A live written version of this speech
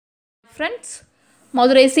Friends,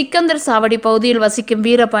 Madurai Sikandar சாவடி பகுதியில் வசிக்கும்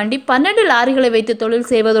வீரபாண்டி 12 லாரிகளை வைத்து தொழில்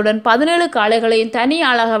செய்வதுடன் 17 காளைகளையும் தனி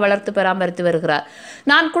ஆளாக வளர்த்து பராமரித்து வருகிறார்.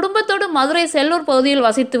 நான் குடும்பத்தோடு மதுரை செல்லூர் பகுதியில்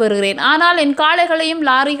வசித்து வருகிறேன். ஆனால் என் காளைகளையும்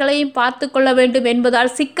லாரிகளையும் பார்த்து கொள்ள வேண்டும்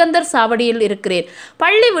என்பதால் சிக்கந்தர் சாவடியில் இருக்கிறேன்.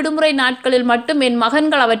 பள்ளி விடுமுறை நாட்களில் மட்டும் என்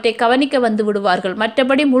மகன்கள் அவற்றை கவனிக்க வந்து விடுவார்கள்.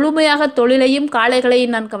 மற்றபடி முழுமையாக தொழிலையும்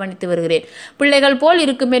காளைகளையும் நான் கவனித்து வருகிறேன். பிள்ளைகள் போல்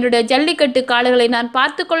இருக்கும் என்னுடைய ஜல்லிக்கட்டு காளைகளை நான்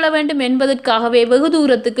பார்த்து கொள்ள வேண்டும் என்பதற்காகவே வெகு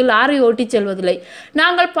தூரத்துக்கு லாரி ஓட்டி செல்வதில்லை.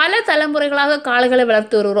 நாங்கள் பல தலைமுறைகளாக காளைகளை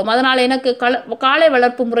வளர்த்து வருகிறோம். அதனால் எனக்கு காளை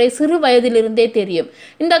வளர்ப்பு முறை சிறு வயதிலிருந்தே தெரியும்.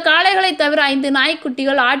 இந்த காளைகளை தவிர 5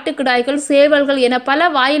 நாய்க்குட்டிகள், ஆட்டுக்கிடாய்கள், சேவல்கள் என பல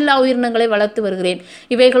வாயில்லா உயிரினங்களை வளர்த்து வருகிறேன்.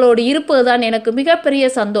 இவைகளோடு இருப்பதுதான் எனக்கு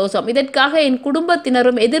மிகப்பெரிய சந்தோஷம். இதற்காக என்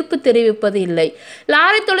குடும்பத்தினரும் எதிர்ப்பு தெரிவிப்பது இல்லை.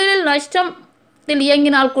 லாரி தொழிலில் நஷ்டம்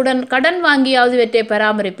இயங்கினால் கூட கடன் வாங்கியாவது இவற்றை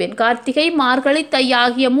பராமரிப்பேன். கார்த்திகை, மார்கழி, தை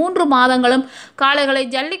ஆகிய 3 மாதங்களும் காளைகளை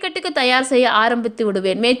ஜல்லிக்கட்டுக்கு தயார் செய்ய ஆரம்பித்து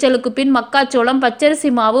விடுவேன். மேய்ச்சலுக்கு பின் மக்காச்சோளம், பச்சரிசி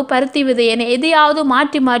மாவு, பருத்தி விதை என எதையாவது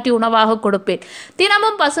மாற்றி மாற்றி உணவாக கொடுப்பேன்.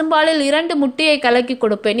 தினமும் பசும்பாலில் 2 முட்டையை கலக்கி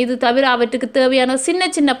கொடுப்பேன். இது தவிர அவற்றுக்கு தேவையான சின்ன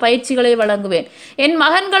சின்ன பயிற்சிகளை வழங்குவேன். என்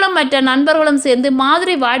மகன்களும் மற்ற நண்பர்களும் சேர்ந்து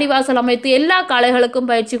மாதிரி வாடிவாசல் அமைத்து எல்லா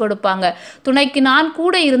காளைகளுக்கும் பயிற்சி கொடுப்பாங்க. துணைக்கு நான்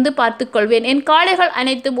கூட இருந்து பார்த்துக்கொள்வேன். என் காளைகள்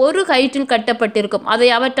அனைத்தும் ஒரு கயிற்றில் கட்டப்பட்டு அதை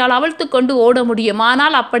அவற்றால் அவிழ்த்து கொண்டு ஓட முடியும்.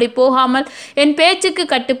 ஆனால் அப்படி போகாமல் என் பேச்சுக்கு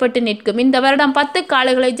கட்டுப்பட்டு நிற்கும். இந்த வருடம் 10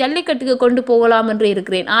 காளைகளை ஜல்லிக்கட்டுக்கு கொண்டு போகலாம் என்று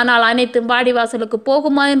இருக்கிறேன். ஆனால் அனைத்தும் வாடிவாசலுக்கு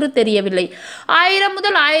போகுமா என்று தெரியவில்லை. 1000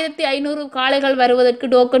 முதல் 1500 காளைகள் வருவதற்கு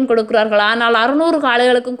டோக்கன் கொடுக்கிறார்கள். ஆனால் 600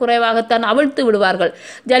 காளைகளுக்கும் குறைவாகத்தான் அவிழ்த்து விடுவார்கள்.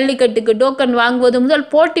 ஜல்லிக்கட்டுக்கு டோக்கன் வாங்குவது முதல்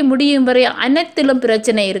போட்டி முடியும் வரை அனைத்திலும்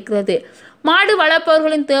பிரச்சனை இருக்கிறது. மாடு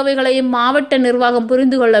வளர்ப்பவர்களின் தேவைகளையும் மாவட்ட நிர்வாகம்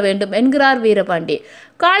புரிந்து கொள்ள வேண்டும் என்கிறார் வீரபாண்டி.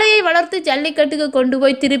 காளையை வளர்த்து ஜல்லிக்கட்டுக்கு கொண்டு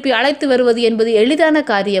போய் திருப்பி அழைத்து வருவது என்பது எளிதான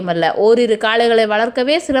காரியமல்ல. ஓரிரு காளைகளை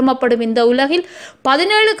வளர்க்கவே சிரமப்படும் இந்த உலகில்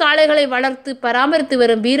 17 காளைகளை வளர்த்து பராமரித்து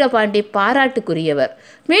வரும் வீரபாண்டி பாராட்டுக்குரியவர்.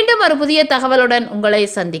 மீண்டும் ஒரு புதிய தகவலுடன் உங்களை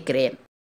சந்திக்கிறேன்.